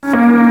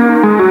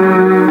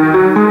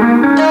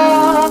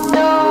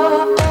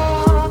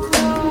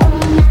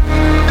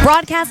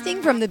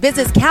from the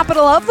business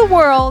capital of the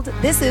world,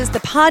 this is the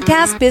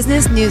Podcast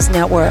Business News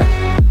Network.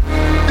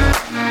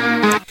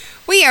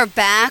 We are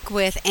back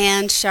with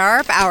Ann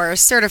Sharp, our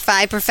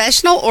certified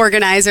professional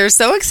organizer.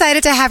 So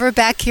excited to have her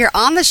back here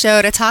on the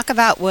show to talk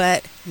about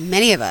what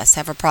many of us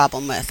have a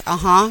problem with.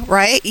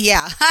 Right?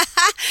 Yeah.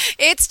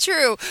 It's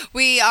true.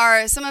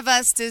 Some of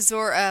us,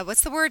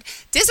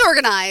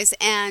 disorganized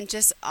and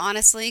just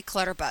honestly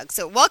clutterbugs.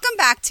 So welcome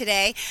back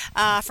today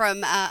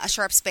from A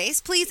Sharp Space.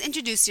 Please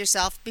introduce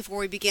yourself before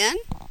we begin.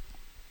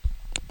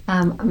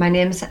 My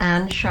name is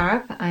Ann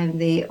Sharp. I'm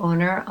the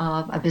owner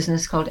of a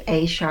business called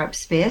A Sharp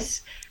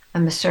Space.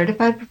 I'm a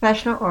certified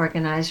professional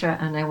organizer,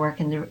 and I work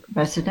in the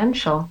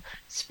residential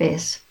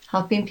space,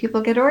 helping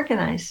people get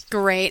organized.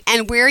 Great.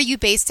 And where are you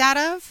based out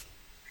of?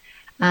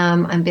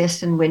 I'm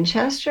based in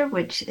Winchester,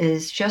 which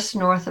is just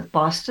north of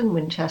Boston,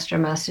 Winchester,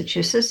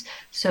 Massachusetts.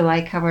 So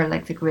I cover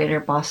like the greater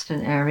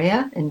Boston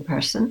area in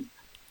person.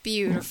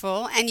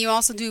 Beautiful. Yeah. And you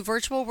also do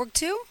virtual work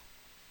too?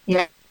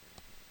 Yeah.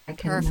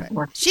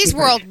 Perfect. She's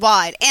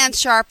worldwide. Ann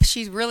Sharp,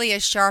 she really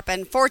is sharp.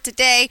 And for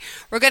today,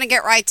 we're going to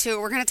get right to it.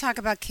 We're going to talk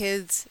about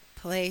kids'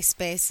 play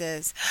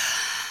spaces.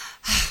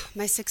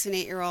 My 6 and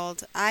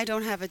 8-year-old, I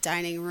don't have a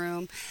dining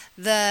room.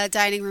 The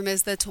dining room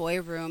is the toy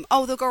room.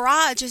 Oh, the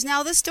garage is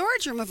now the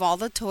storage room of all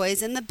the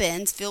toys in the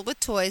bins filled with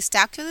toys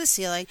stacked to the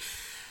ceiling.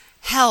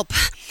 Help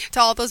to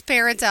all those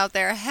parents out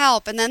there.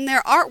 Help. And then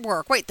their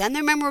artwork. Wait, then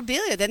their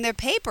memorabilia. Then their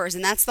papers.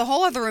 And that's the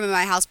whole other room in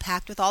my house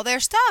packed with all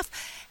their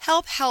stuff.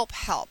 Help, help,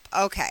 help.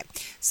 Okay.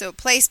 So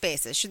play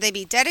spaces. Should they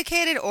be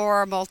dedicated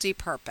or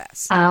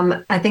multi-purpose?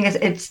 I think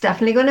it's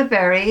definitely going to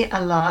vary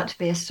a lot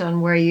based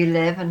on where you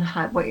live and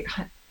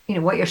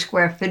what your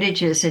square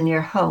footage is in your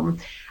home.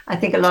 I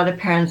think a lot of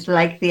parents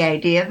like the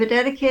idea of a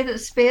dedicated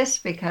space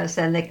because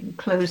then they can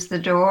close the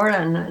door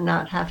and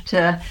not have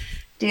to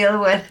deal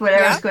with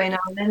whatever's going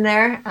on in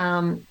there.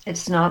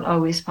 It's not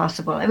always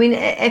possible. I mean,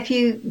 if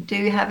you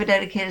do have a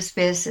dedicated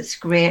space, it's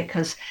great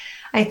because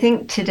I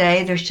think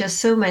today there's just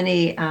so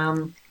many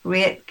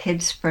great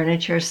kids'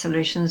 furniture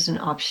solutions and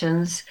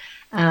options.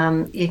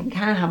 You can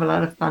kind of have a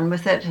lot of fun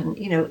with it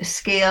and,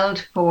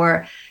 scaled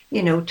for,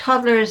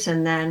 toddlers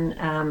and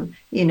then,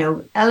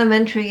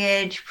 elementary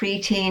age,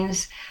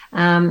 preteens.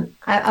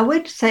 I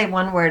would say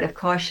one word of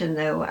caution,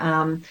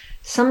 though.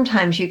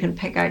 Sometimes you can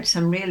pick out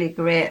some really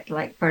great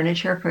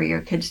furniture for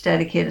your kids'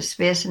 dedicated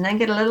space and then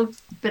get a little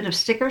bit of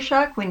sticker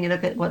shock when you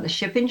look at what the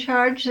shipping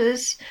charge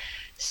is.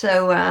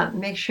 So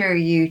make sure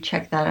you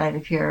check that out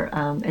if you're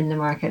in the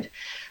market.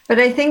 But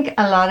I think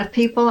a lot of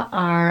people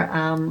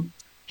are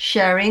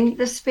sharing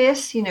the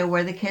space,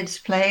 where the kids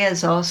play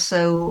is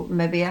also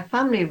maybe a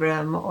family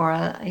room or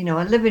a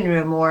living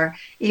room or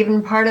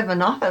even part of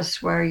an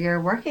office where you're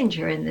working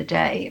during the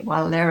day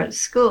while they're at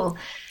school.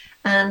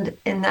 And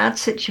in that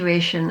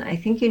situation, I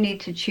think you need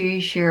to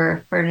choose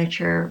your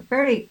furniture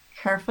very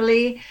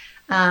carefully.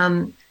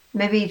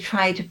 Maybe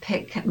try to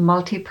pick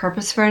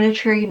multi-purpose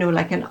furniture,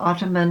 like an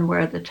ottoman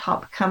where the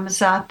top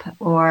comes up,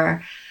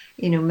 or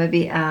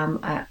maybe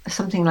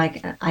something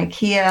like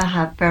IKEA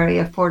have very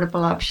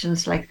affordable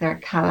options like their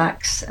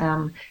Kallax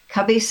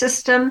cubby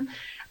system.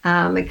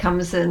 It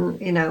comes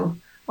in,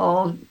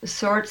 all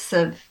sorts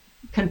of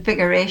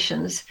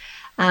configurations.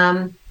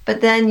 But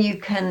then you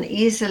can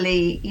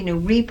easily,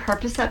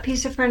 repurpose that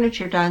piece of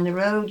furniture down the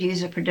road,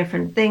 use it for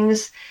different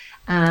things.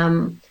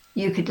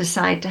 You could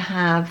decide to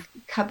have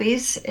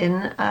cubbies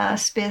in a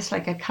space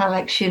like a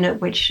Kallax unit,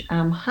 which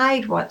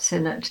hide what's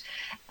in it.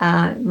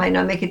 Might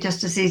not make it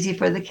just as easy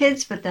for the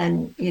kids, but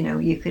then,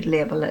 you could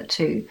label it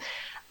too.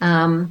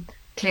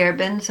 Clear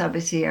bins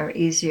obviously are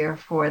easier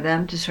for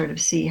them to sort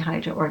of see how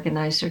to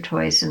organize their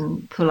toys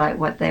and pull out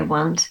what they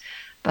want.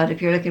 But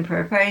if you're looking for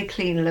a very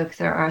clean look,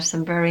 there are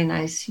some very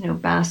nice,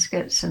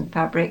 baskets and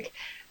fabric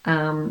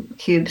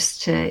cubes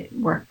to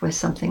work with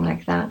something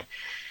like that.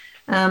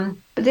 But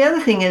the other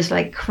thing is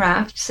like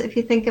crafts. If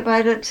you think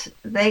about it,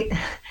 they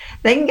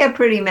can get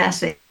pretty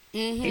messy,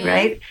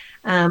 right?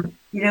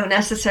 You don't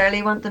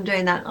necessarily want them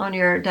doing that on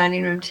your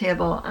dining room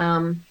table.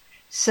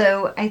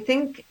 So I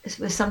think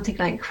with something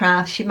like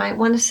crafts, you might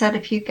want to set a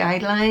few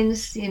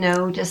guidelines,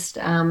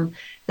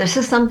 this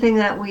is something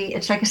that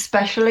it's like a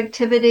special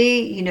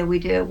activity. We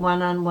do it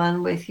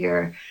one-on-one with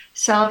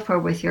yourself or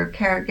with your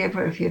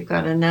caregiver if you've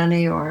got a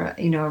nanny or,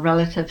 a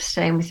relative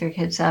staying with your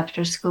kids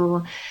after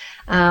school.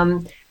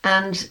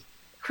 And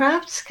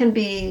crafts can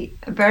be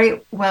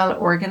very well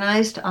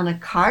organized on a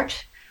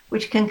cart,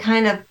 which can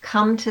kind of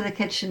come to the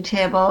kitchen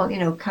table,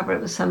 cover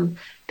it with some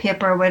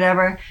paper or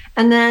whatever,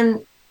 and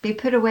then be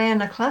put away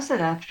in a closet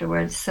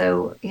afterwards.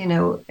 So,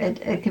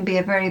 it can be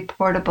a very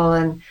portable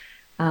and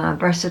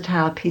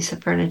versatile piece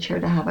of furniture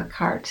to have a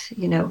cart,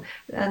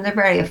 and they're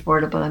very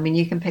affordable. I mean,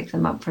 you can pick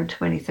them up for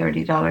 $20,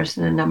 $30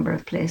 in a number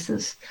of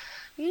places.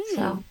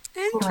 So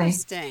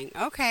interesting.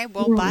 Anyway. Okay.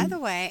 Well, by the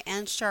way,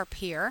 Ann Sharp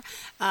here.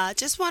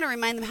 Just want to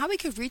remind them how we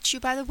could reach you,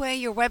 by the way,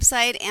 your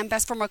website and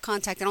best form of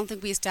contact. I don't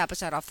think we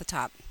established that off the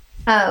top.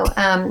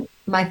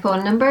 My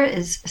phone number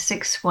is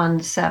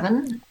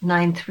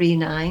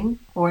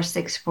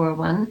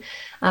 617-939-4641.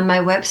 And my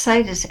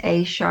website is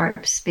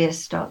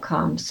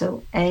asharpspace.com.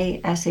 So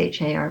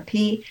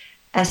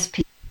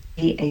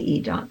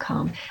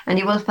ASHARPSPAE.com. And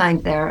you will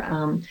find there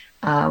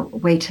a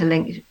way to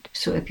link.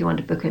 So if you want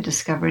to book a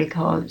discovery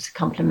call, it's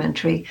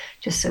complimentary,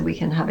 just so we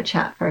can have a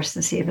chat first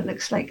and see if it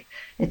looks like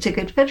it's a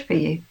good fit for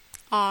you.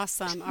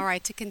 Awesome. All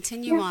right, to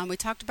continue Yeah. on, we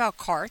talked about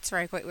carts,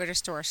 right? Where to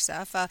store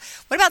stuff.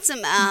 What about some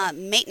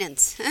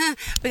maintenance?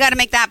 We got to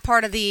make that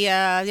part of the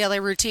daily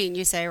routine.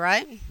 You say,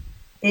 right?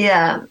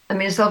 Yeah, I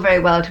mean, it's all very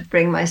well to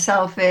bring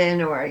myself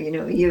in, or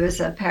you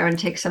as a parent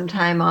take some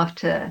time off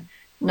to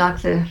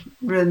knock the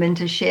room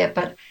into shape.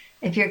 But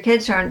if your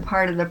kids aren't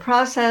part of the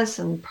process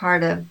and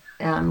part of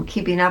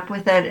keeping up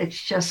with it,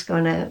 it's just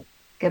going to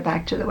get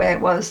back to the way it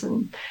was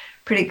in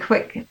pretty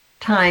quick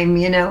time.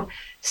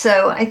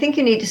 So I think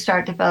you need to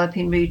start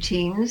developing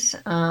routines.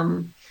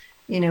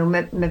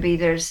 Maybe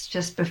there's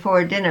just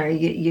before dinner,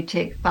 you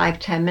take 5,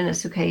 10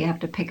 minutes. Okay, you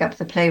have to pick up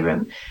the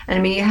playroom, and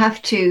I mean, you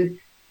have to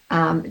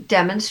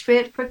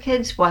demonstrate for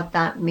kids what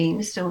that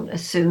means. Don't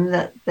assume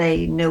that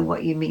they know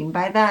what you mean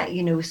by that.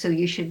 So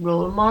you should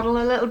role model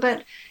a little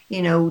bit,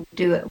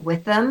 do it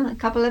with them a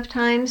couple of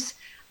times.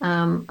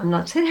 I'm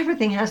not saying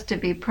everything has to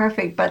be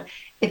perfect, but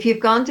if you've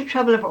gone through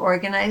trouble of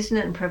organizing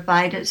it and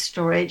provided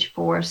storage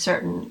for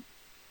certain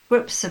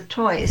groups of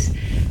toys,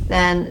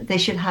 then they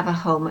should have a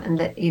home. And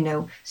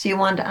so you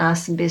want to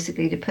ask them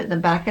basically to put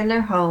them back in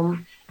their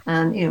home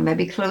and,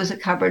 maybe close a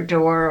cupboard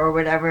door or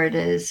whatever it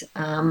is.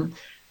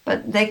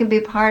 But they can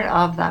be part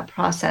of that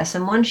process.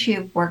 And once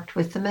you've worked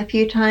with them a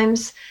few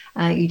times,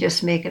 you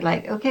just make it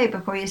like, okay,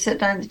 before you sit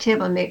down at the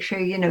table, make sure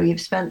you've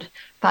spent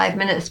 5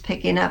 minutes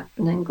picking up,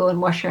 and then go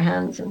and wash your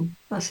hands, and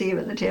I'll see you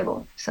at the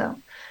table. So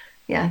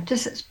yeah,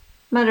 just it's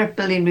a matter of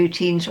building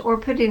routines or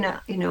putting it,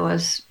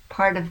 as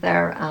part of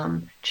their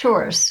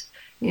chores.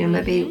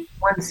 Maybe Mm-hmm.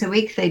 once a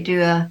week they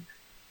do a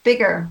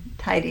bigger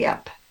tidy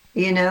up.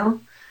 You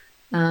know,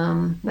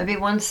 maybe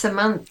once a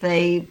month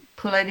they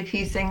pull out a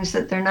few things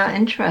that they're not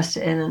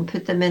interested in and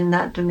put them in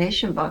that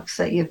donation box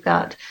that you've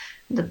got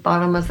at the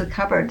bottom of the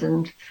cupboard,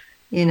 and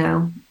you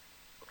know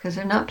because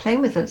they're not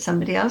playing with it,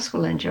 somebody else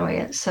will enjoy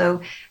it.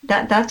 So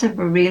that's a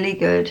really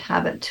good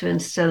habit to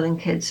instill in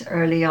kids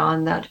early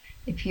on, that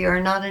if you're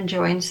not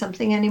enjoying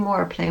something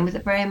anymore or playing with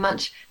it very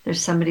much,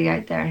 there's somebody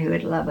out there who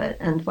would love it,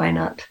 and why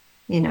not,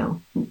 you know,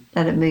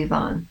 let it move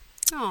on.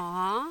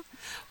 Aw.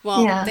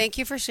 Well, Yeah. thank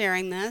you for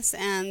sharing this.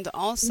 And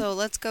also,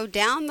 let's go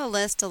down the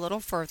list a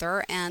little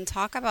further and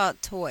talk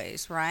about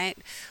toys, right?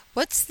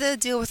 What's the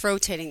deal with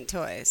rotating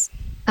toys?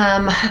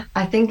 Um,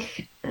 I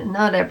think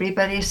not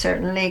everybody,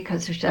 certainly,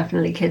 because there's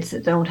definitely kids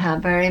that don't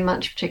have very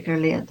much,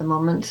 particularly at the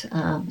moment.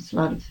 There's a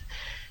lot of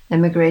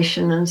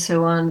immigration and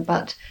so on.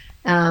 But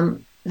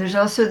there's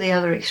also the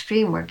other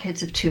extreme where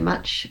kids have too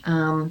much.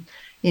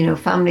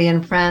 Family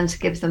and friends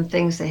give them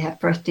things. They have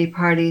birthday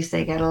parties.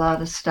 They get a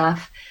lot of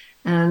stuff,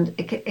 and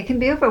it can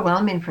be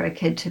overwhelming for a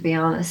kid, to be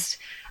honest.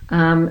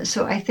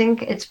 So I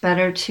think it's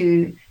better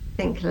to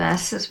think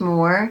less is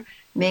more.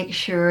 Make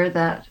sure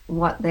that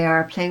what they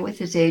are playing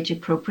with is age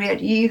appropriate.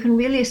 You can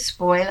really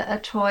spoil a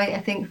toy, I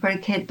think, for a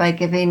kid by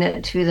giving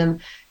it to them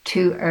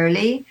too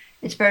early.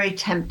 It's very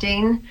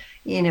tempting,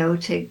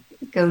 to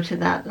go to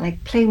that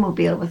like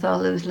Playmobil with all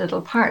those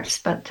little parts.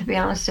 But to be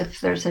honest, if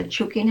there's a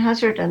choking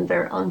hazard and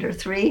they're under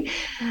 3,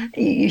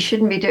 you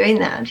shouldn't be doing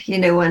that,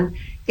 and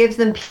give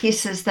them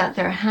pieces that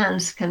their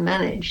hands can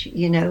manage,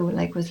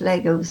 like with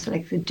Legos,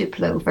 like the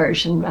Duplo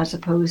version, as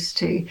opposed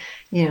to,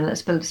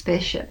 let's build a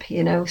spaceship.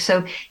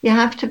 So you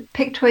have to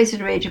pick toys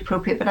that are age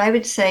appropriate, but I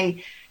would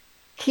say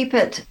keep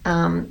it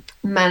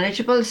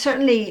manageable.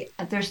 Certainly,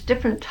 there's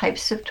different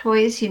types of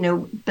toys.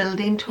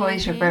 Building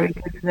toys are Mm-hmm. very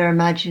good for their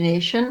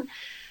imagination.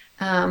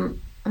 I'm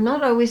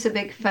not always a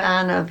big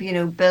fan of,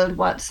 build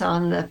what's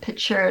on the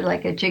picture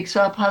like a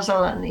jigsaw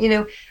puzzle.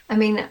 And, I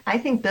mean, I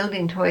think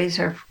building toys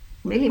are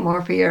really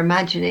more for your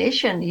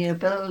imagination.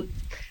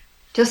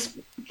 Just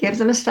give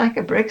them a stack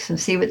of bricks and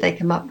see what they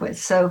come up with.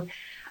 So,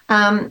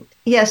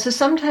 yeah, so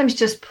sometimes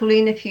just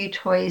pulling a few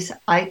toys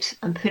out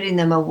and putting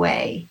them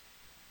away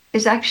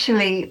is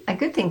actually a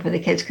good thing for the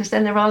kids, because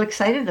then they're all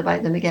excited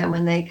about them again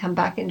when they come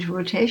back into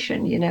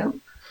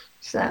rotation.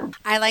 So,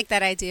 I like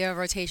that idea of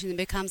rotation. It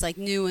becomes like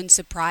new and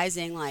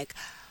surprising. Like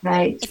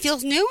right. it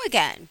feels new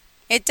again.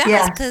 It does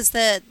Yeah. because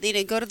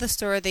go to the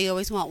store, they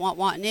always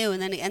want new,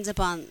 and then it ends up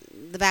on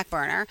the back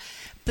burner.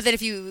 But then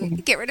if you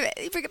get rid of it,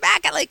 you bring it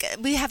back.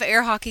 We have an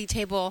air hockey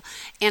table,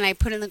 and I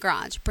put it in the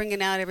garage, bring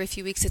it out every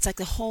few weeks. It's like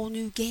the whole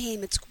new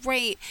game. It's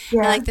great.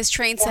 And Yeah. like this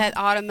train set,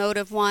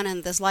 automotive one,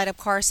 and this light up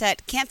car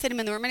set, can't fit them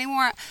in the room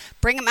anymore.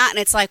 Bring them out, and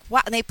it's like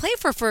wow. And they play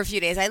for a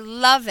few days. I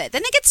love it.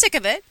 Then they get sick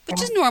of it, which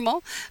Yeah. is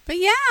normal. But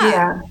yeah.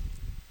 Yeah.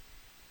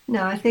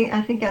 No, I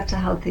think that's a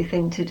healthy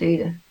thing to do,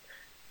 to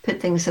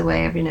put things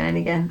away every now and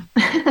again.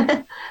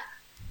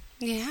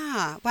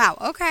 Yeah. Wow.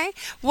 Okay.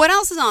 What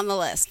else is on the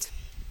list?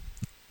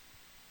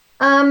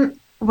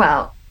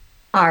 Well,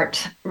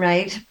 art,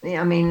 right?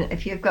 I mean,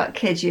 if you've got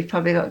kids, you've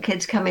probably got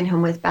kids coming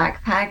home with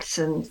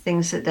backpacks and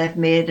things that they've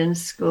made in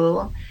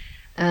school.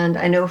 And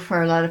I know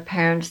for a lot of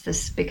parents,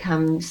 this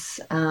becomes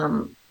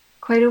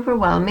quite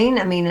overwhelming.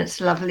 I mean,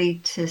 it's lovely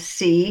to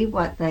see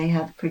what they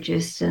have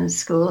produced in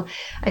school.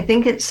 I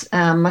think it's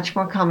much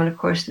more common, of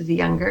course, with the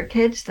younger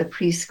kids, the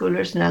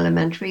preschoolers and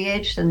elementary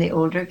age, than the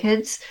older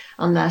kids,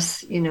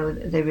 unless,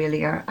 they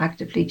really are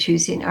actively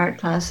choosing art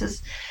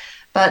classes.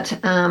 But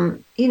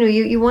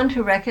you want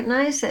to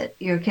recognize that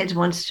your kid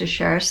wants to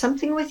share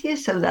something with you,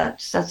 so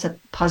that's a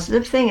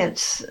positive thing.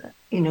 It's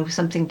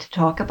something to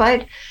talk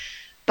about.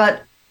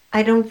 But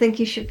I don't think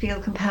you should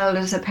feel compelled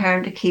as a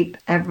parent to keep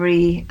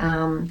every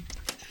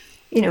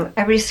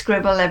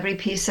scribble, every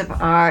piece of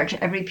art,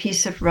 every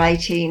piece of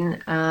writing,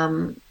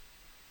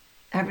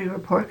 every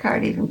report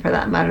card, even for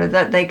that matter,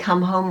 that they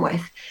come home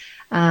with.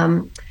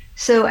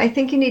 So I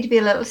think you need to be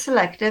a little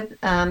selective.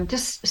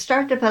 Just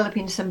start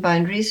developing some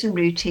boundaries and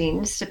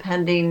routines,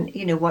 depending,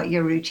 what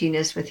your routine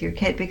is with your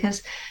kid,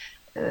 because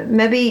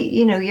maybe,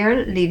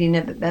 you're leading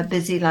a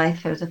busy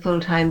life as a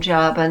full-time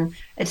job, and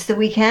it's the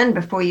weekend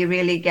before you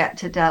really get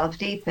to delve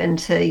deep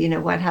into,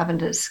 what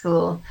happened at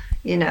school,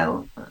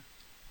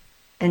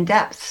 in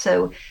depth.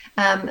 So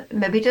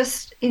maybe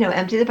just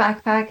empty the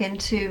backpack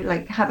into,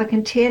 like, have a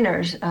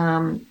container.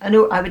 I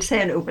know I would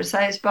say an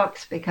oversized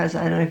box, because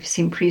I don't know if you've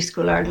seen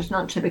preschool art. It's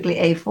not typically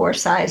A4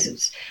 size.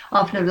 It's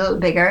often a little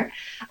bigger.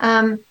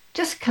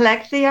 Just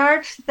collect the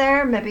art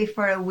there, maybe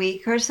for a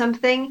week or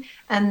something,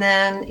 and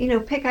then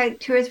pick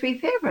out 2 or 3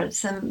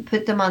 favorites and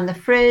put them on the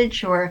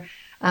fridge, or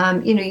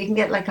you can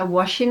get like a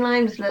washing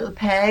line with little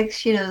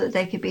pegs, that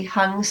they could be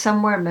hung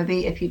somewhere.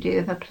 Maybe if you do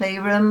have a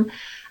playroom.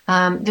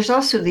 There's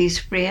also these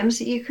frames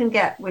that you can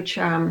get, which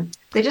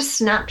they just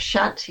snap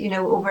shut,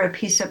 over a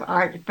piece of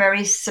art.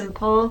 Very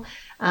simple.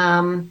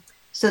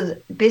 So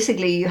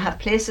basically, you have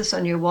places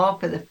on your wall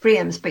for the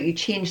frames, but you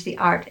change the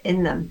art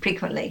in them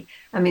frequently.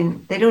 I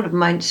mean, they don't have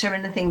mounts or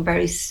anything.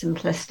 Very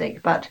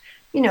simplistic, but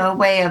a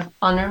way of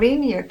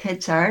honoring your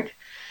kids' art.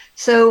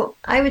 So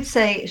I would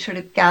say sort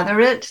of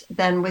gather it,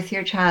 then with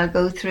your child,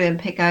 go through and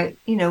pick out,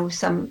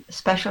 some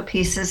special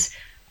pieces,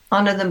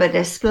 honor them by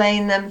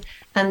displaying them,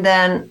 and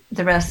then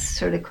the rest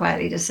sort of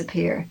quietly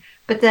disappear.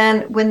 But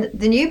then when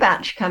the new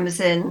batch comes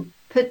in,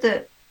 put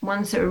the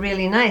ones that are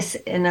really nice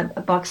in a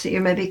box that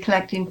you're maybe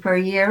collecting for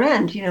a year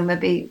end,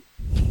 maybe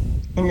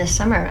in the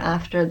summer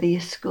after the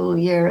school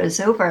year is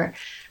over.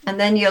 And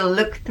then you'll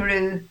look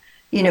through,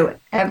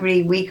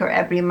 every week or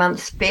every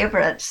month's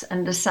favorites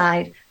and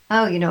decide,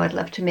 oh, I'd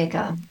love to make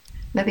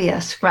maybe a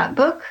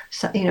scrapbook.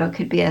 So, it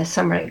could be a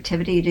summer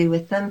activity you do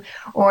with them.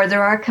 Or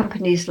there are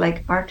companies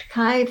like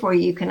Archive where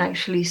you can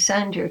actually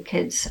send your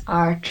kids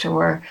art,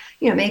 or,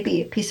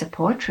 maybe a piece of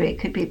poetry. It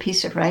could be a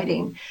piece of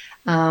writing,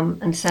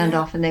 and send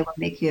off, and they will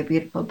make you a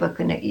beautiful book.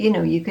 And,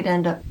 you could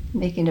end up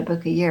making a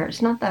book a year.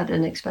 It's not that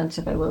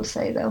inexpensive, I will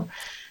say, though.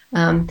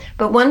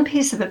 But one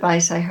piece of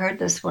advice, I heard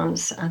this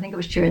once, I think it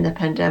was during the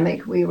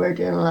pandemic. We were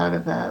doing a lot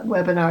of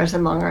webinars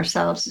among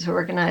ourselves as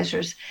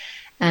organizers.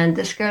 And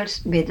this girl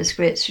made this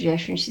great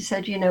suggestion. She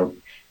said,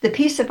 the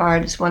piece of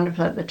art is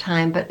wonderful at the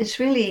time, but it's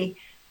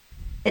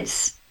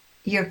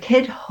your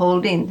kid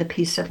holding the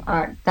piece of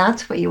art.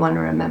 That's what you want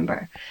to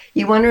remember.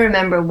 You want to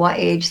remember what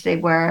age they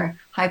were,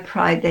 how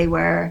proud they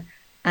were.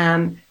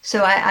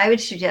 So I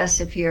would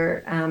suggest, if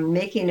you're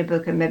making a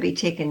book and maybe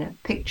taking a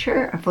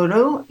picture, a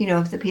photo,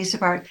 of the piece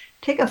of art,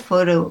 take a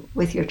photo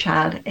with your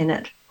child in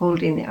it,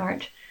 holding the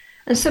art.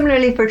 And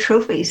similarly for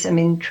trophies. I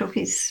mean,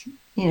 trophies,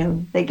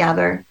 they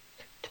gather.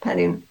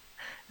 Depending,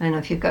 I don't know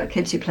if you've got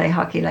kids who play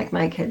hockey like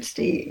my kids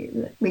do,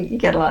 you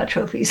get a lot of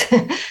trophies.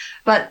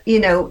 But,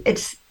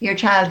 it's your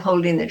child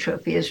holding the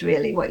trophy is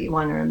really what you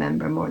want to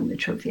remember more than the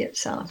trophy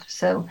itself.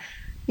 So,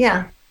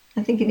 yeah,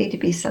 I think you need to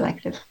be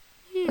selective.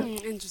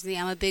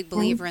 Interesting. I'm a big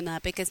believer in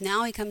that, because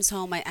now he comes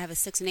home. I have a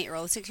 6 and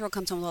 8-year-old. The 6-year-old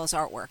comes home with all his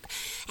artwork,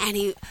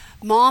 and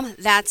Mom,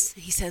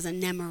 he says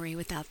anemone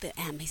without the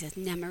M. He says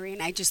anemone,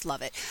 and I just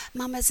love it.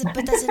 Mom, I said,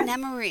 but that's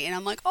anemone, and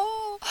I'm like,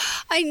 oh,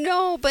 I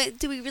know, but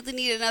do we really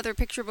need another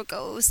picture of a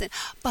ghost?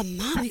 But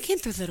Mom, you can't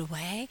throw that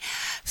away.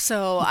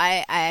 So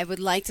I would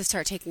like to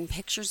start taking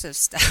pictures of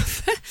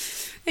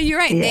stuff. And you're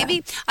right. Yeah.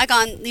 Maybe I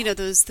got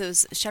those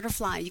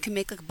Shutterfly. You can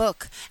make a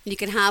book, and you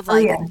can have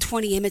like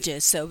 20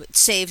 images, so it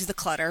saves the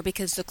clutter,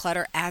 because the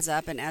clutter adds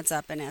up and adds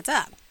up and adds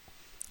up.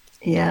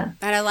 Yeah.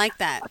 And I like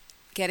that,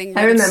 getting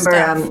rid of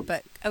stuff.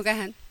 But go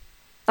ahead.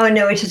 Oh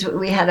no, it's just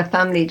we had a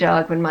family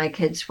dog when my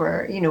kids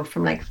were,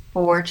 from like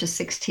 4 to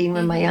 16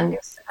 when my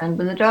youngest, and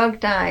when the dog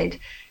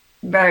died,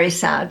 very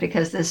sad,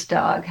 because this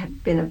dog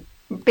had been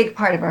a big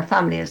part of our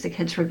family as the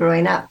kids were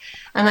growing up.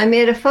 And I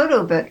made a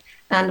photo book,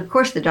 and of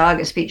course the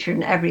dog is featured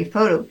in every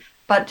photo.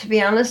 But to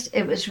be honest,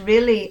 it was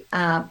really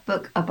a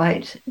book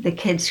about the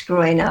kids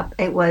growing up.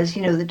 It was,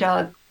 the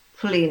dog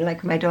pulling,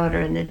 like my daughter,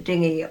 in the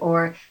dinghy,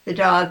 or the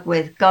dog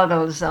with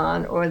goggles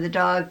on, or the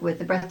dog with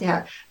the birthday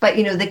hat. But,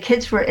 the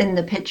kids were in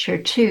the picture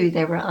too.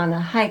 They were on a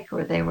hike,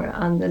 or they were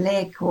on the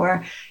lake,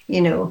 or,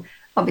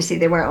 obviously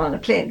they weren't on a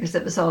plane because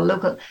it was all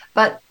local.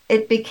 But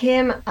it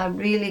became a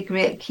really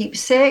great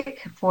keepsake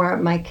for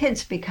my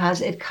kids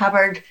because it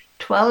covered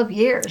 12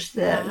 years,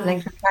 the Wow.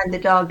 length of time the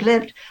dog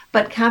lived,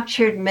 but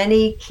captured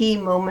many key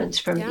moments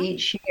from Yeah.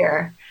 each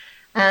year.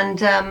 And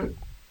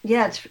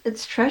yeah,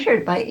 it's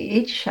treasured by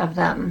each of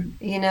them,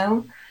 you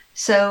know.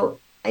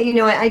 So, you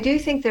know, I do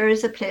think there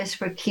is a place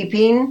for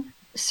keeping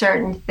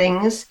certain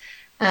things.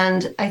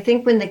 And I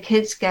think when the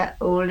kids get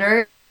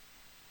older,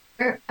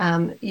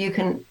 you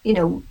can, you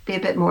know, be a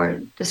bit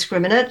more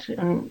discriminate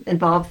and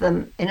involve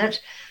them in it.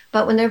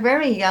 But when they're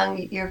very young,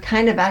 you're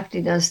kind of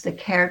acting as the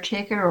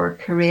caretaker or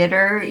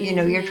curator. You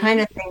know, you're trying Mm-hmm.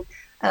 to think,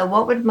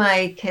 what would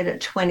my kid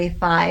at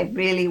 25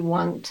 really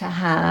want to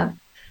have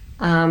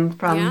Yeah.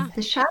 from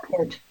his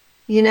childhood?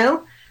 You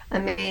know, I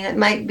mean, it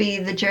might be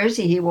the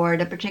jersey he wore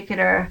at a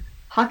particular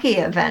hockey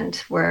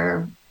event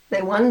where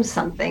they won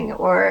something,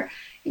 or,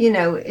 you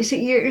know, so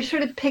you're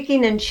sort of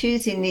picking and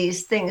choosing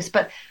these things.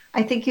 But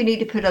I think you need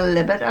to put a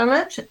limit on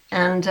it.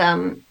 And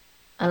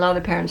a lot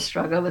of parents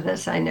struggle with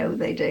this. I know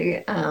they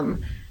do.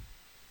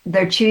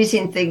 They're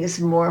choosing things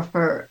more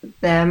for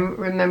them,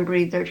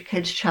 remembering their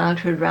kid's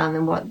childhood rather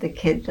than what the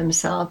kid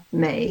themselves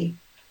may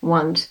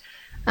want.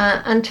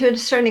 And to a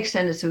certain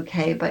extent, it's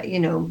okay. But, you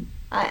know,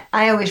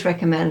 I always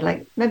recommend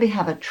like maybe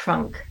have a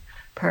trunk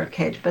per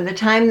kid. By the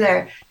time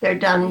they're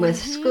done with Mm-hmm.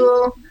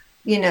 school,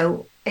 you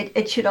know,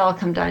 it should all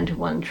come down to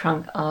one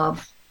trunk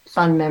of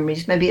fun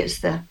memories. Maybe it's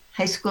the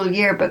high school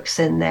yearbooks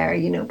in there,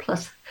 you know,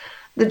 plus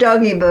the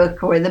doggy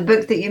book or the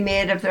book that you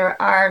made of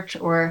their art,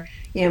 or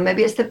you know,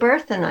 maybe it's the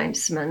birth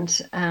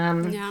announcement.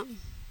 Yeah.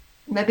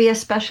 Maybe a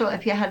special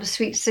if you had a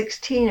sweet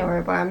 16 or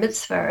a bar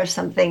mitzvah or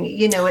something.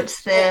 You know,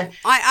 it's Oh, the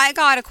I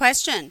got a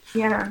question.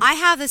 yeah. I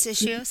have this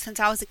issue since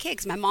I was a kid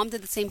 'cause my mom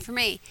did the same for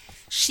me.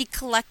 She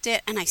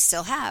collected, and I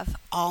still have,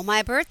 all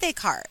my birthday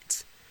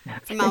cards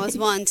from I was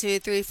one, two,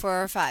 three,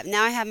 4, or 5.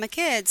 Now I have my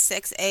kids,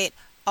 6, 8,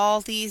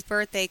 all these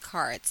birthday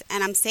cards,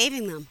 and I'm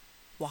saving them.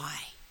 Why?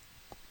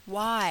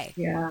 Why?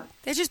 Yeah.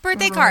 They're just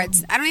birthday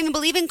cards. Mm, I don't even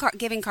believe in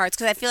giving cards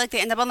because I feel like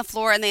they end up on the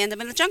floor and they end up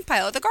in the junk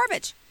pile of the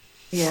garbage.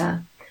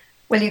 yeah.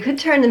 Well, you could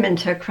turn them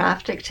into a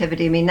craft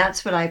activity. I mean,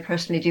 that's what I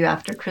personally do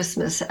after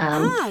Christmas.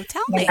 Oh,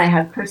 tell When I me.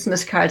 have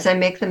Christmas cards, I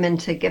make them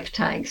into gift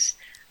tags.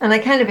 And I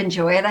kind of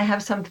enjoy it. I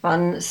have some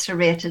fun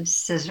serrated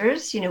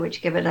scissors, you know,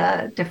 which give it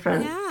a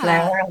different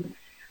flair, Yeah.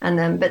 and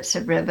then bits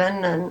of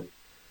ribbon. And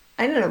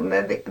I don't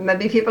know,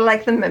 maybe people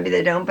like them, maybe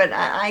they don't, but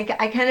I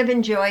kind of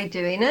enjoy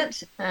doing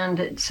it. And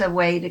it's a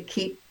way to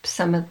keep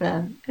some of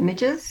the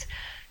images.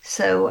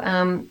 So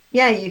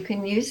yeah, you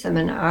can use them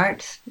in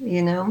art,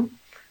 you know.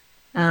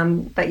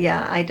 But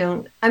yeah, I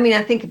don't. I mean,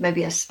 I think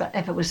maybe if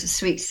it was a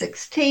sweet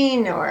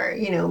 16, or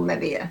you know,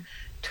 maybe a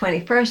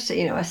 21st,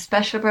 you know, a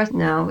special birth.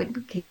 No,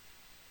 we'd keep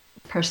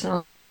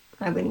personal.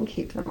 I wouldn't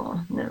keep them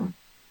all. No,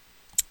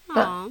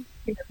 but Aw.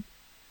 you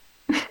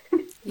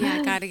Yeah, I know,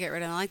 gotta get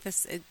rid of them. I like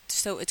this.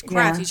 So it's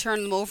craft. yeah, You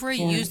turn them over,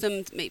 you yeah. use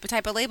them. What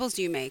type of labels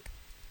do you make?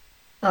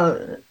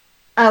 Oh,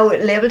 oh,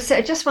 labels.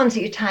 Just ones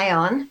that you tie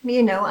on.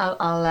 You know,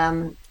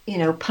 I'll you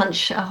know,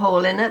 punch a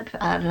hole in it,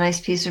 add a nice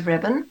piece of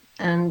ribbon,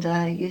 and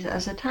use it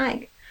as a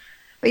tag.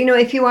 But you know,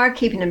 if you are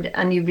keeping them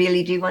and you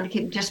really do want to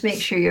keep, just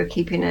make sure you're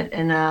keeping it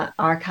in a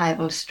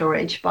archival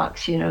storage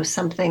box. You know,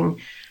 something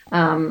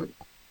um,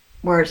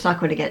 where it's not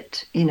going to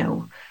get, you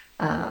know,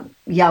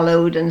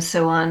 yellowed and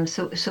so on.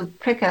 So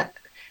pick a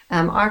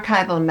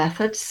archival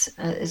methods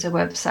is a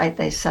website.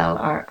 They sell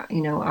our,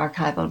 you know,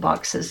 archival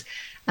boxes.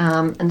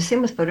 And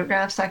same with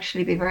photographs.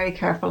 Actually, be very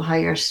careful how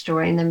you're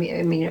storing them.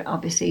 I mean,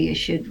 obviously, you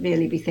should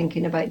really be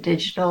thinking about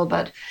digital,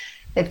 but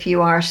if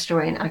you are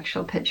storing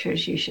actual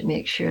pictures, you should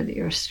make sure that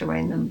you're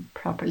storing them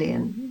properly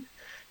and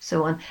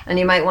so on. And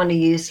you might want to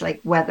use like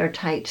weather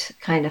tight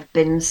kind of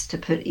bins to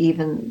put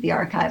even the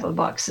archival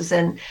boxes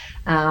in,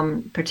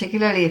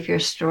 particularly if you're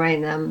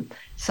storing them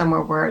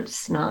somewhere where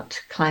it's not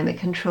climate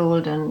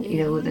controlled and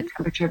you know the Mm-hmm.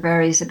 temperature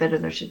varies a bit or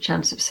there's a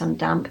chance of some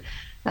damp.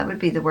 That would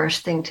be the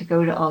worst thing, to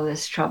go to all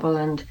this trouble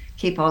and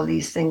keep all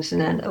these things and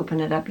then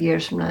open it up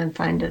years from now and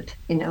find it,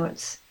 you know,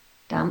 it's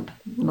damp,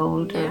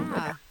 mold, or whatever.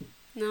 Yeah.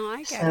 No,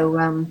 I get it.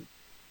 So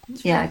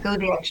It's yeah, real. go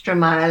the extra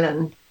mile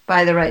and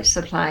buy the right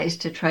supplies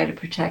to try to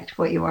protect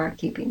what you are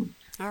keeping.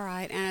 All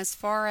right. And as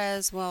far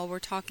as, well, we're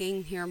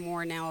talking here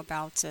more now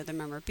about the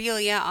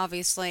memorabilia,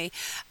 obviously.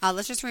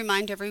 Let's just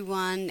remind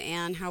everyone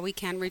and how we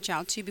can reach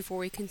out to you before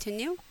we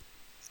continue.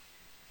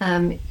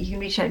 You can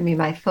reach out to me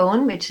by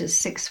phone, which is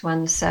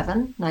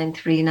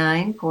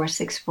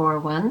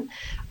 617-939-4641,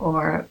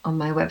 or on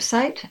my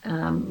website.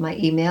 My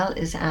email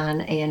is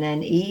Anne,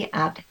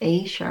 at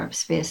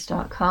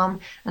asharpspace.com,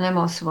 and I'm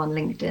also on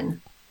LinkedIn.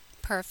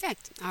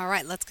 Perfect. All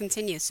right. Let's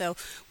continue. So,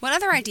 what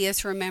other ideas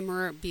for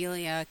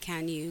memorabilia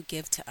can you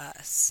give to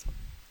us?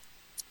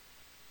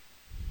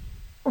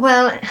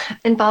 Well,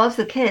 involves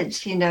the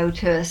kids, you know,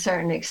 to a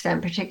certain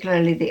extent,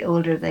 particularly the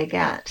older they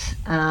get.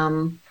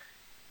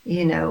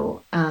 You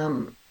know,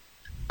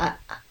 I,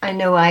 I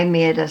know I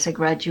made as a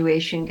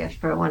graduation gift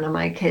for one of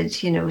my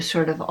kids, you know,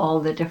 sort of all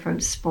the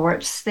different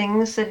sports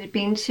things that he'd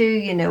been to,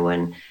 you know,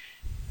 and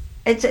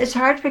it's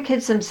hard for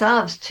kids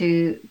themselves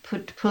to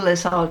pull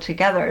this all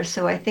together.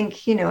 So I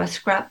think, a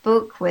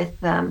scrapbook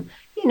with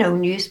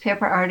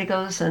newspaper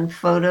articles and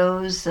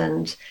photos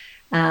and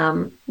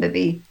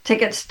maybe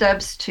ticket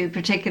stubs to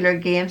particular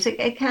games.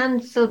 It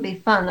can still be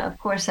fun. Of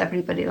course,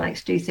 everybody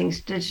likes to do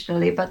things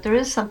digitally, but there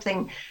is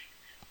something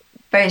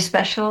very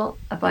special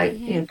about,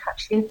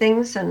 touching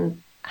things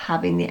and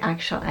having the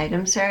actual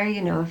items there,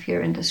 if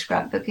you're into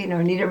scrapbooking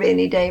or need a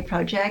rainy day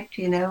project.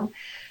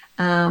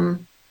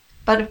 Um,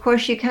 but of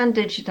course, you can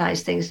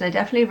digitize things. And I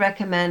definitely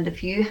recommend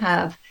if you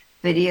have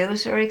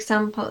videos, or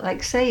example,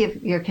 like say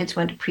if your kids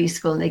went to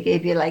preschool and they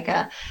gave you like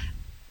a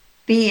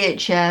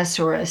VHS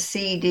or a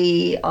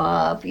CD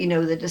of,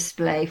 the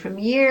display from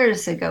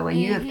years ago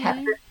and you have kept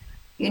Mm-hmm. it,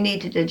 you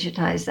need to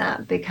digitize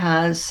that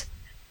because,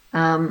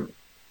 um,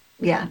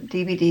 yeah,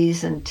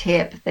 DVDs and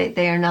tape,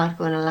 they are not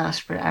going to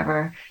last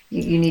forever.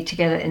 You need to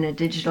get it in a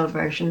digital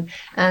version.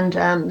 And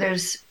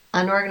there's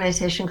an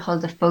organization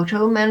called the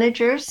Photo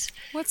Managers.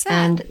 What's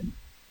that?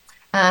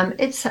 And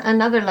it's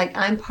another, like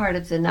I'm part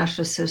of the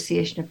National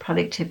Association of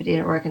Productivity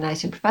and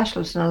Organizing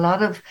Professionals, and a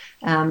lot of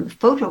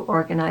photo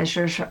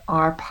organizers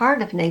are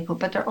part of NAPO,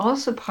 but they're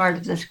also part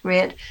of this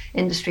great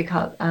industry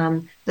called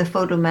the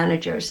Photo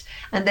Managers,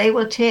 and they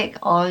will take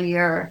all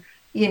your,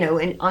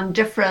 on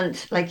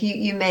different, like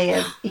you may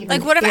have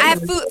Like, even what if I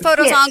have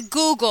photos on kids,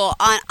 Google,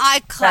 on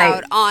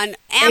right? iCloud, on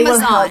They will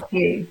Amazon? help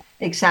you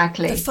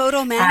The exactly.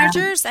 photo Um,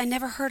 managers? I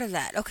never heard of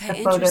that. Okay, the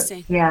photo,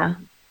 interesting. yeah.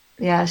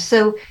 Yeah.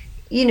 So,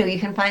 you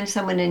can find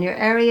someone in your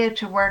area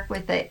to work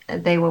with it.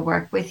 They will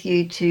work with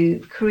you to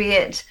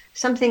create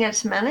something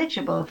that's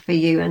manageable for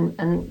you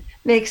and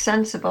make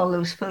sense of all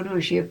those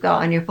photos you've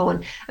got on your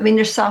phone. I mean,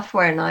 there's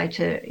software now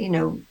to,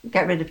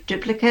 get rid of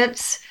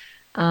duplicates,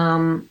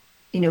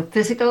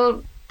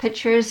 physical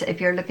pictures.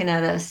 If you're looking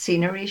at a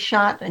scenery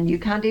shot and you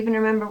can't even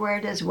remember where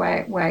it is,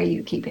 why are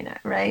you keeping it,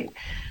 right?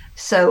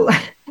 So,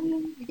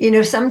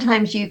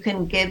 sometimes you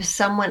can give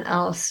someone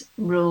else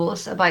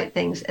rules about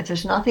things. If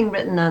there's nothing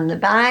written on the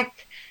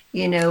back,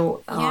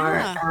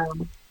 or Yeah.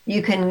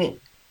 you can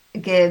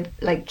give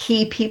like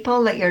key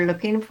people that you're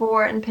looking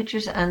for in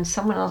pictures, and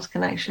someone else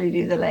can actually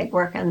do the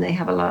legwork, and they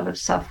have a lot of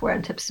software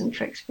and tips and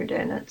tricks for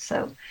doing it.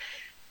 So,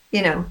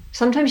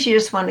 sometimes you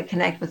just want to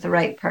connect with the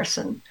right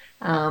person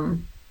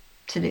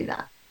to do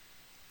that,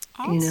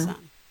 you know.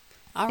 Awesome.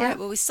 All right. Yeah.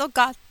 Well, we still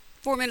got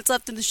 4 minutes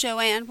left in the show,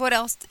 Anne. What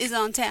else is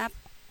on tap?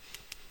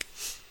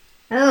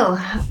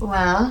 Oh,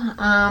 well,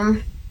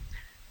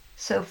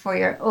 so for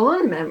your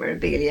own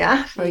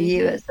memorabilia, for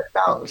you Mm-hmm. as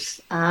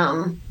adults,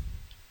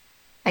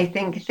 I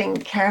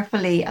think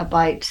carefully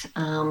about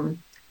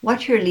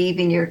what you're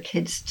leaving your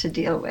kids to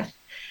deal with.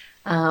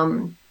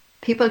 Um,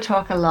 People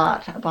talk a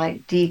lot about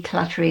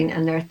decluttering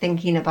and they're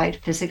thinking about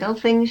physical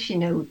things,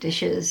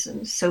 dishes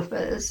and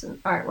sofas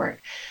and artwork.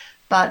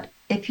 But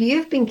if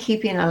you've been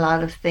keeping a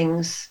lot of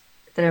things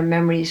that are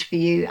memories for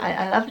you,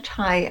 I loved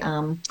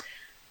how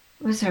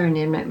what was her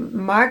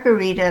name?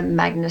 Margarita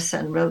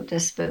Magnusson wrote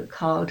this book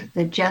called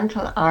The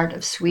Gentle Art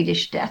of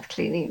Swedish Death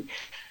Cleaning.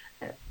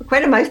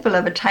 Quite a mouthful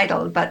of a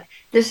title, but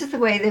this is the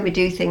way they would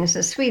do things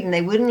in Sweden.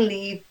 They wouldn't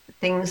leave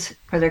things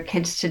for their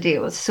kids to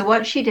deal with. So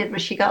what she did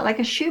was she got like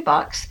a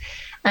shoebox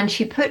and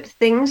she put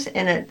things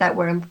in it that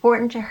were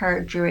important to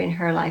her during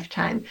her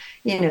lifetime.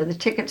 The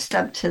ticket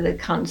stub to the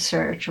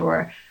concert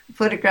or a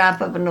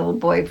photograph of an old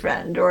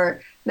boyfriend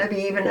or maybe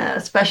even a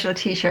special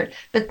t-shirt,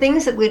 but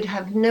things that would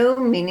have no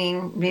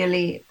meaning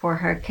really for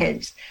her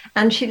kids.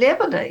 And she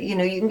labeled it, you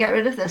can get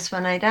rid of this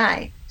when I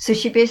die. So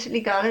she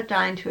basically got it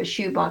down to a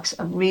shoebox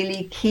of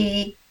really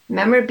key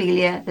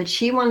memorabilia that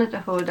she wanted to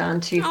hold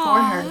on to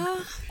for her.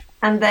 Aw.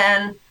 And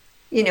then,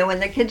 when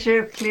the kids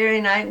are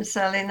clearing out and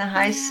selling the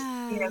house,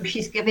 Yeah.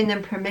 she's giving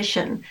them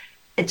permission.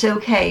 It's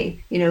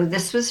okay.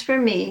 This was for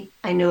me.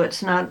 I know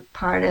it's not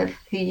part of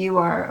who you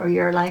are or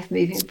your life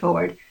moving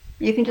forward.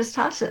 You can just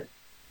toss it,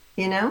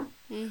 you know?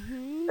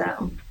 Mm-hmm.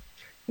 So,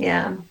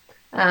 yeah.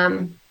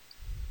 Um,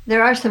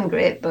 there are some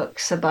great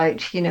books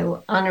about,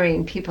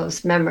 honoring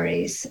people's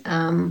memories.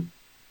 And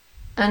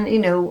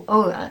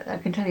I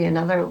can tell you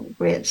another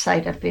great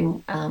site I've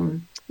been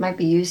might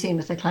be using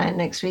with a client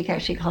next week,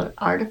 actually called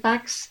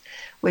Artifacts,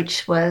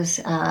 which was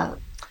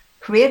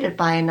created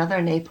by another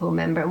NAPO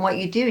member. And what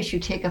you do is you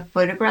take a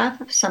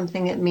photograph of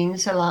something that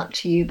means a lot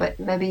to you, but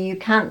maybe you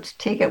can't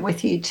take it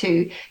with you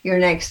to your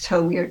next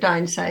home, you're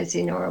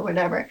downsizing or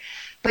whatever.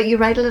 But you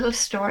write a little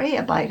story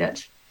about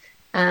it.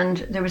 And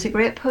there was a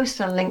great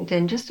post on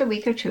LinkedIn just a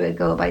week or two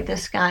ago about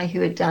this guy who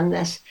had done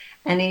this.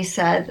 And he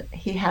said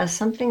he has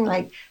something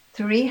like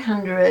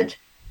 300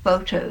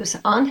 photos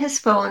on his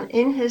phone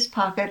in his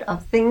pocket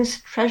of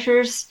things,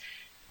 treasures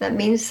that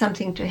means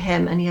something to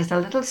him. And he has a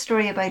little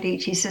story about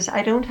each. He says,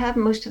 I don't have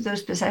most of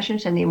those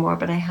possessions anymore,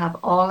 but I have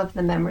all of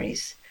the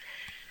memories.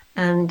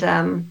 And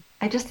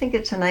I just think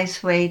it's a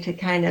nice way to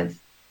kind of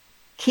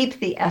keep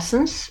the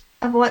essence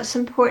of what's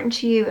important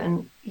to you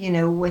and,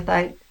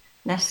 without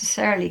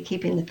necessarily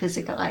keeping the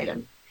physical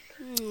item.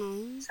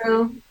 Mm,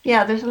 So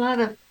yeah, there's a lot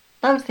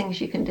of things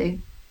you can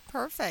do.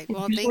 perfect. You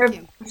Well, thank preserve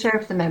you.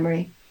 preserve the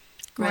memory.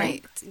 Great.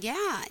 Right.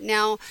 Yeah.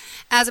 Now,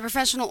 as a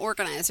professional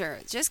organizer,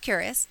 just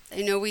curious,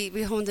 I know we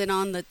honed in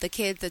on the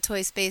kid, the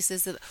toy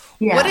spaces.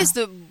 Yeah. What is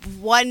the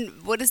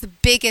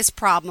biggest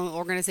problem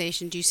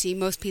organization do you see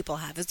most people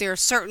have? Is there a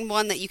certain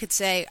one that you could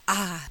say,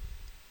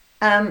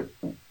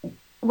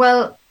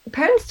 Well,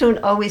 parents don't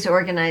always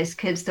organize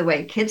kids the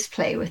way kids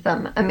play with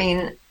them. I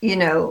mean,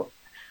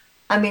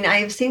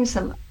 I've seen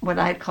some what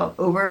I'd call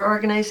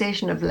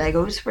over-organization of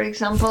Legos, for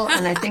example,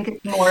 and I think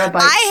it's more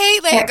about...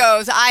 I hate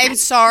Legos. I'm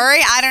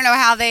sorry. I don't know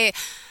how they...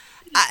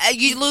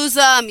 you lose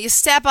them. You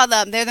step on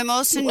them. They're the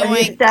most annoying.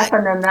 When you step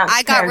on them,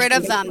 I got rid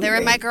of them. They're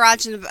in my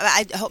garage, and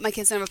I hope my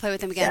kids never play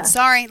with them again. Yeah.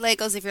 Sorry,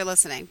 Legos, if you're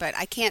listening, but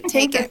I can't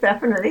take it.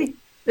 Definitely.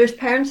 There's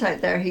parents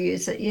out there who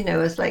use it,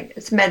 as like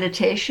it's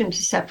meditation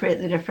to separate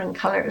the different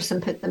colors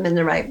and put them in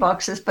the right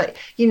boxes. But,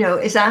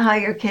 is that how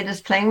your kid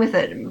is playing with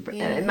it?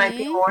 Mm-hmm. It might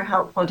be more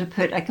helpful to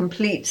put a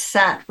complete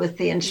set with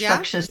the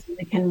instructions so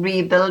they can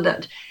rebuild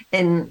it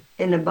in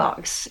a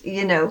box,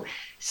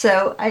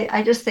 So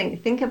I just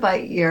think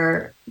about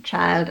your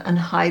child and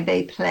how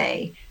they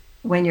play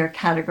when you're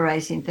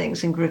categorizing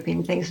things and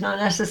grouping things, not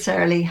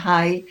necessarily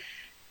how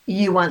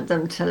you want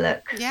them to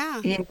look. Yeah.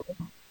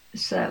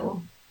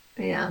 So,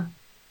 yeah.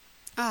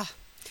 Oh,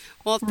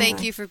 well,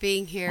 thank you for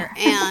being here.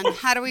 And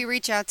how do we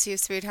reach out to you,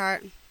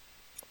 sweetheart?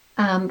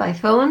 By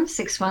phone,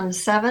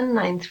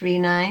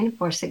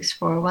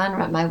 617-939-4641,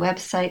 or at my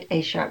website,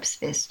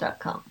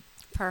 asharpspace.com.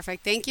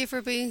 Perfect. Thank you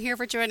for being here,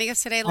 for joining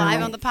us today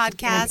live on the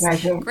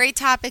podcast. Great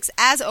topics,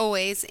 as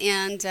always.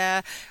 And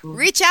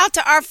reach out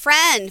to our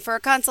friend for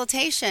a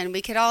consultation.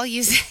 We could all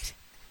use it.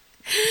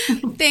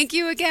 Thank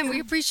you again.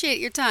 We appreciate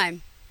your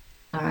time.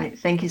 All right.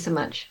 Thank you so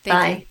much.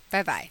 Thank you.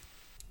 Bye-bye.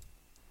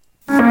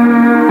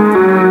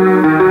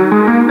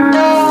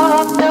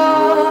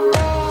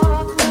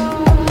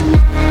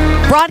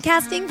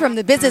 Broadcasting from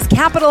the business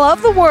capital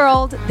of the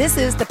world, this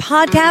is the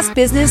Podcast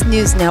Business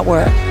News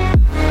Network.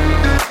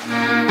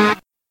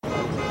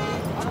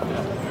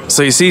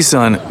 So you see,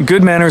 son,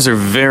 good manners are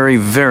very,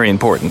 very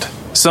important.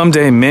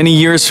 Someday, many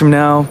years from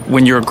now,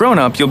 when you're a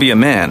grown-up, you'll be a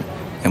man.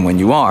 And when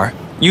you are,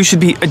 you should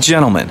be a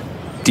gentleman.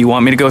 Do you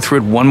want me to go through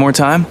it one more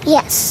time?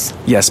 Yes.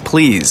 Yes,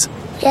 please.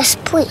 Yes,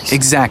 please.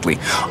 Exactly.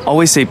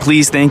 Always say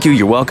please, thank you,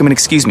 you're welcome, and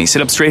excuse me.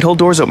 Sit up straight, hold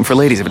doors open for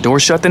ladies. If a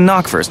door's shut, then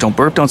knock first. Don't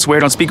burp, don't swear,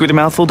 don't speak with your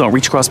mouth full, don't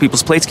reach across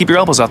people's plates, keep your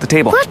elbows off the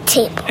table. What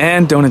table?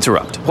 And don't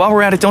interrupt. While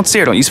we're at it, don't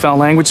stare, don't use foul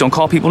language, don't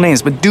call people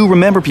names, but do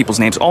remember people's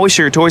names. Always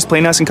share your toys, play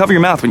nice, and cover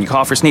your mouth when you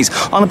cough or sneeze.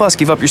 On the bus,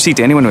 give up your seat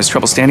to anyone who has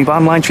trouble standing.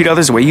 Bottom line, treat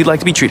others the way you'd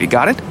like to be treated.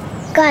 Got it?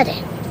 Got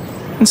it.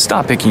 And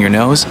stop picking your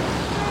nose.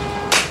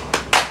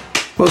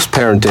 Most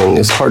parenting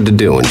is hard to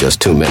do in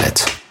just 2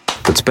 minutes.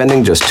 But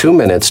spending just 2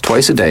 minutes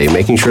twice a day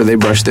making sure they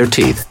brush their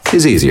teeth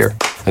is easier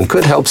and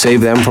could help save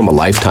them from a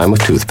lifetime of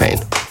tooth pain.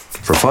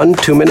 For fun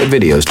 2-minute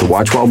videos to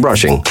watch while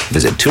brushing,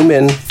 visit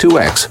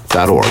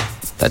 2min2x.org.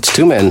 That's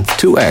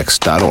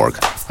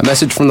 2min2x.org. A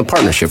message from the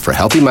Partnership for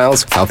Healthy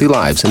Mouths, Healthy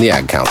Lives, and the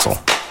Ad Council.